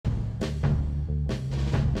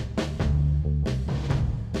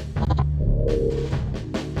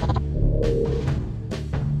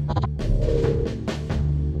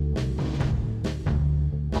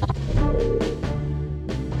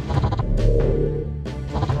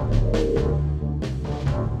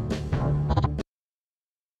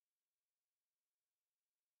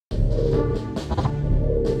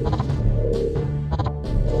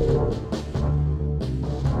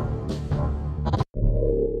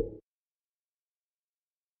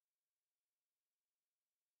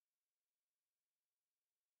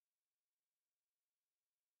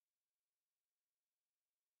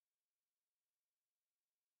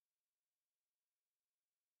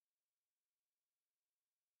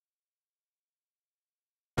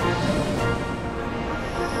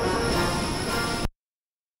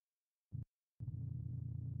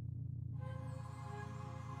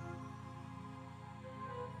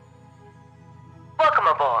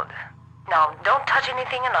Welcome aboard. Now, don't touch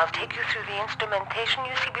anything and I'll take you through the instrumentation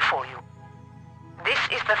you see before you. This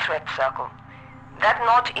is the threat circle. That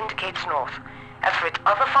notch indicates north. As for its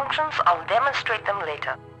other functions, I'll demonstrate them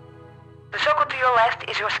later. The circle to your left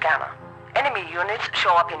is your scanner. Enemy units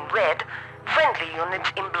show up in red, friendly units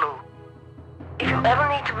in blue. If you ever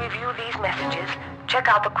need to review these messages, check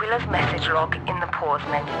out Aquila's message log in the pause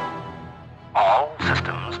menu. All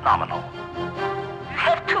systems nominal. You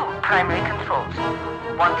have two primary controls.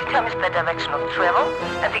 One determines the direction of travel,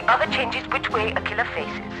 and the other changes which way Aquila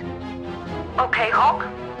faces. Okay, Hawk,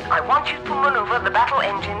 I want you to maneuver the battle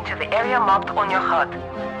engine to the area marked on your HUD.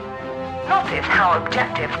 Notice how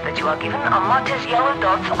objectives that you are given are marked as yellow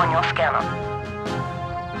dots on your scanner.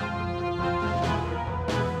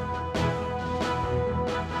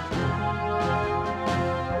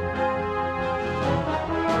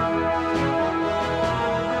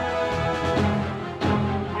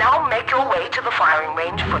 Now make your way to the firing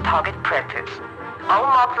range for target practice. I'll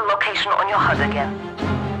mark the location on your HUD again.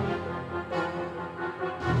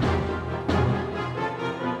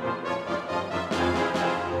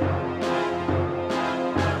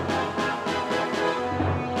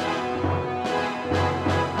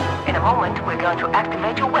 In a moment, we're going to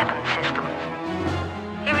activate your weapon systems.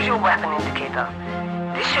 Here is your weapon indicator.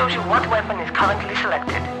 This shows you what weapon is currently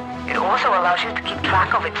selected. It also allows you to keep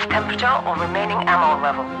track of its temperature or remaining ammo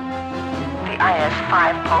level. The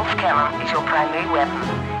IS-5 pulse cannon is your primary weapon.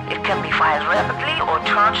 It can be fired rapidly or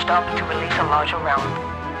charged up to release a larger round.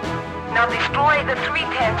 Now destroy the 3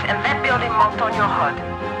 tanks and that building marked on your HUD.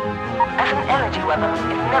 As an energy weapon,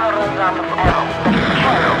 it never runs out of ammo, but it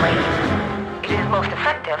can overheat. It is most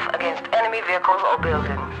effective against enemy vehicles or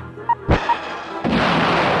buildings.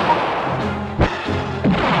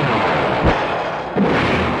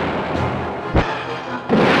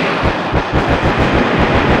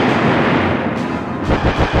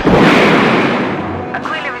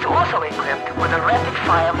 Aquila is also equipped with a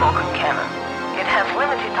rapid-fire Vulcan cannon. It has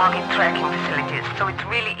limited target tracking facilities, so it's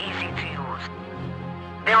really easy to use.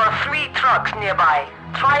 There are 3 trucks nearby.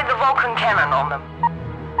 Try the Vulcan cannon on them.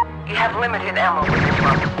 You have limited ammo with this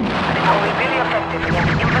weapon, but it's only really effective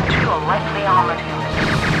against infantry or lightly armored units.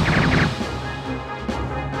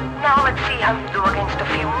 Now let's see how you do against a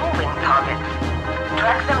few moving targets.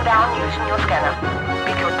 Track them down using your scanner.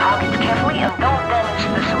 Pick your targets carefully and don't damage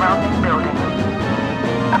the surrounding buildings.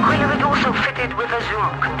 Aquila is also fitted with a zoom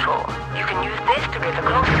control. You can use this to get a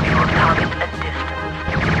closer view of targets at distance.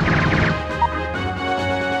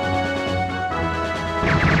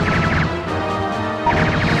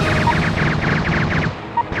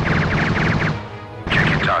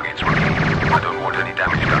 Targets working. I don't want any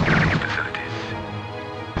damage done to these facilities.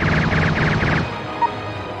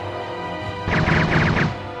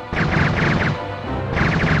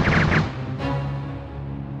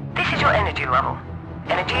 This is your energy level.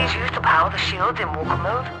 Energy is used to power the shields in walker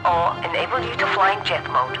mode or enable you to fly in jet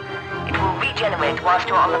mode. It will regenerate whilst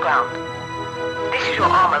you're on the ground. This is your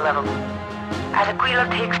armor level. As Aquila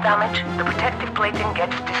takes damage, the protective plating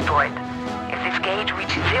gets destroyed. If this gauge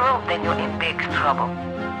reaches 0, then you're in big trouble.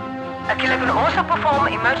 Aquila can also perform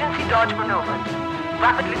emergency dodge maneuvers.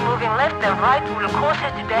 Rapidly moving left and right will cause her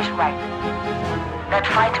to dash right. That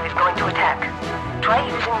fighter is going to attack. Try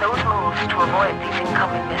using those moves to avoid these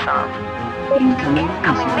incoming missiles. Incoming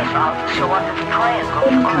missiles show up as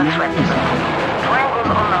triangles on the threat circle.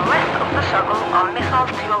 Triangles on the left of the circle are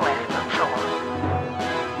missiles to your left, and so on.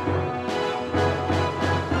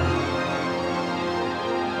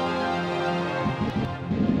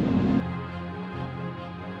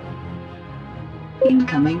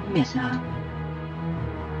 Incoming missile.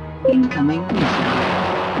 Incoming missile.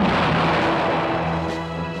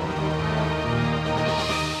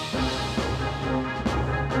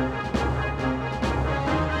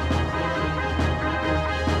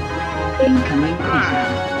 Incoming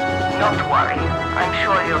missile. Not to worry. I'm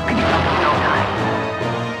sure you'll pick it up in no time.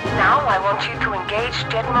 Now I want you to engage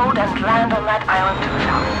jet mode and land on that island to the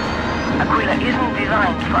south. Aquila isn't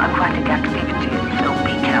designed for aquatic activities, so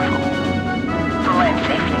be careful. To land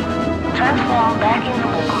safely, transform back into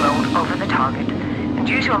walker mode over the target and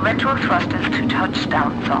use your retro thrusters to touch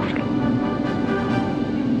down softly.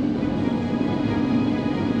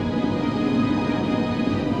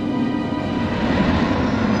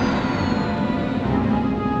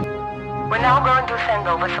 We're now going to send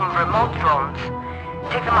over some remote drones.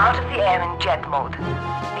 Take them out of the air in jet mode.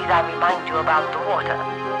 Need I remind you about the water?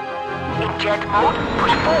 In jet mode,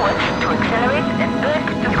 push forward to accelerate and back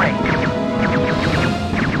to brake.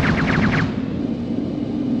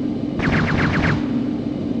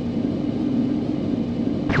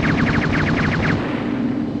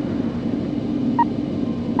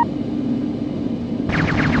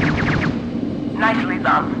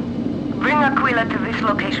 Well done. Bring Aquila to this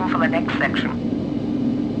location for the next section.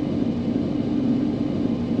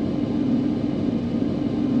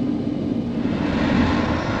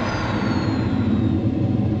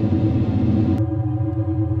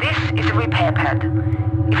 This is a repair pad.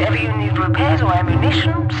 If ever you need repairs or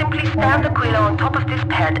ammunition, simply stand Aquila on top of this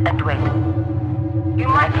pad and wait. You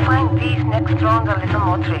might find these next rounds a little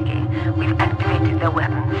more tricky. We've activated their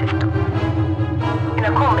weapon system. In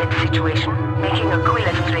a combat situation, making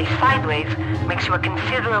Aquila stray sideways makes you a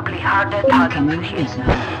considerably harder target to Incoming hit. missile.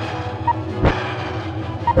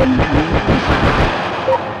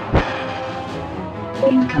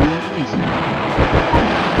 Incoming missile.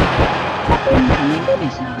 Incoming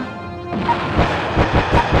missile.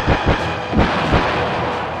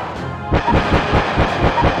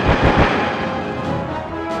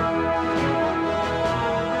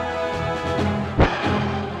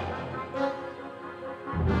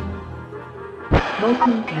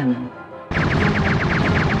 Vulcan cannon.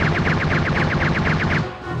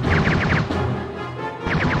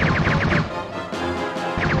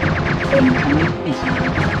 Incoming missile.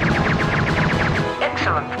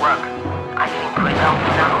 Excellent work. I think we're done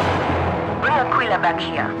for now. Bring Aquila back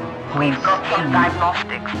here. We've got some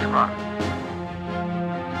diagnostics to run.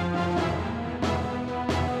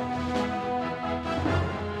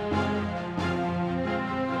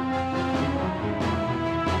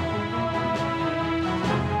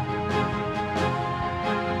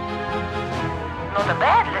 Not a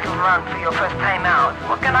bad little run for your first time out.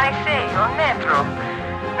 What can I say? You're natural.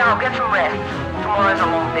 Now get some rest. Tomorrow's a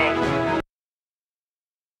long day.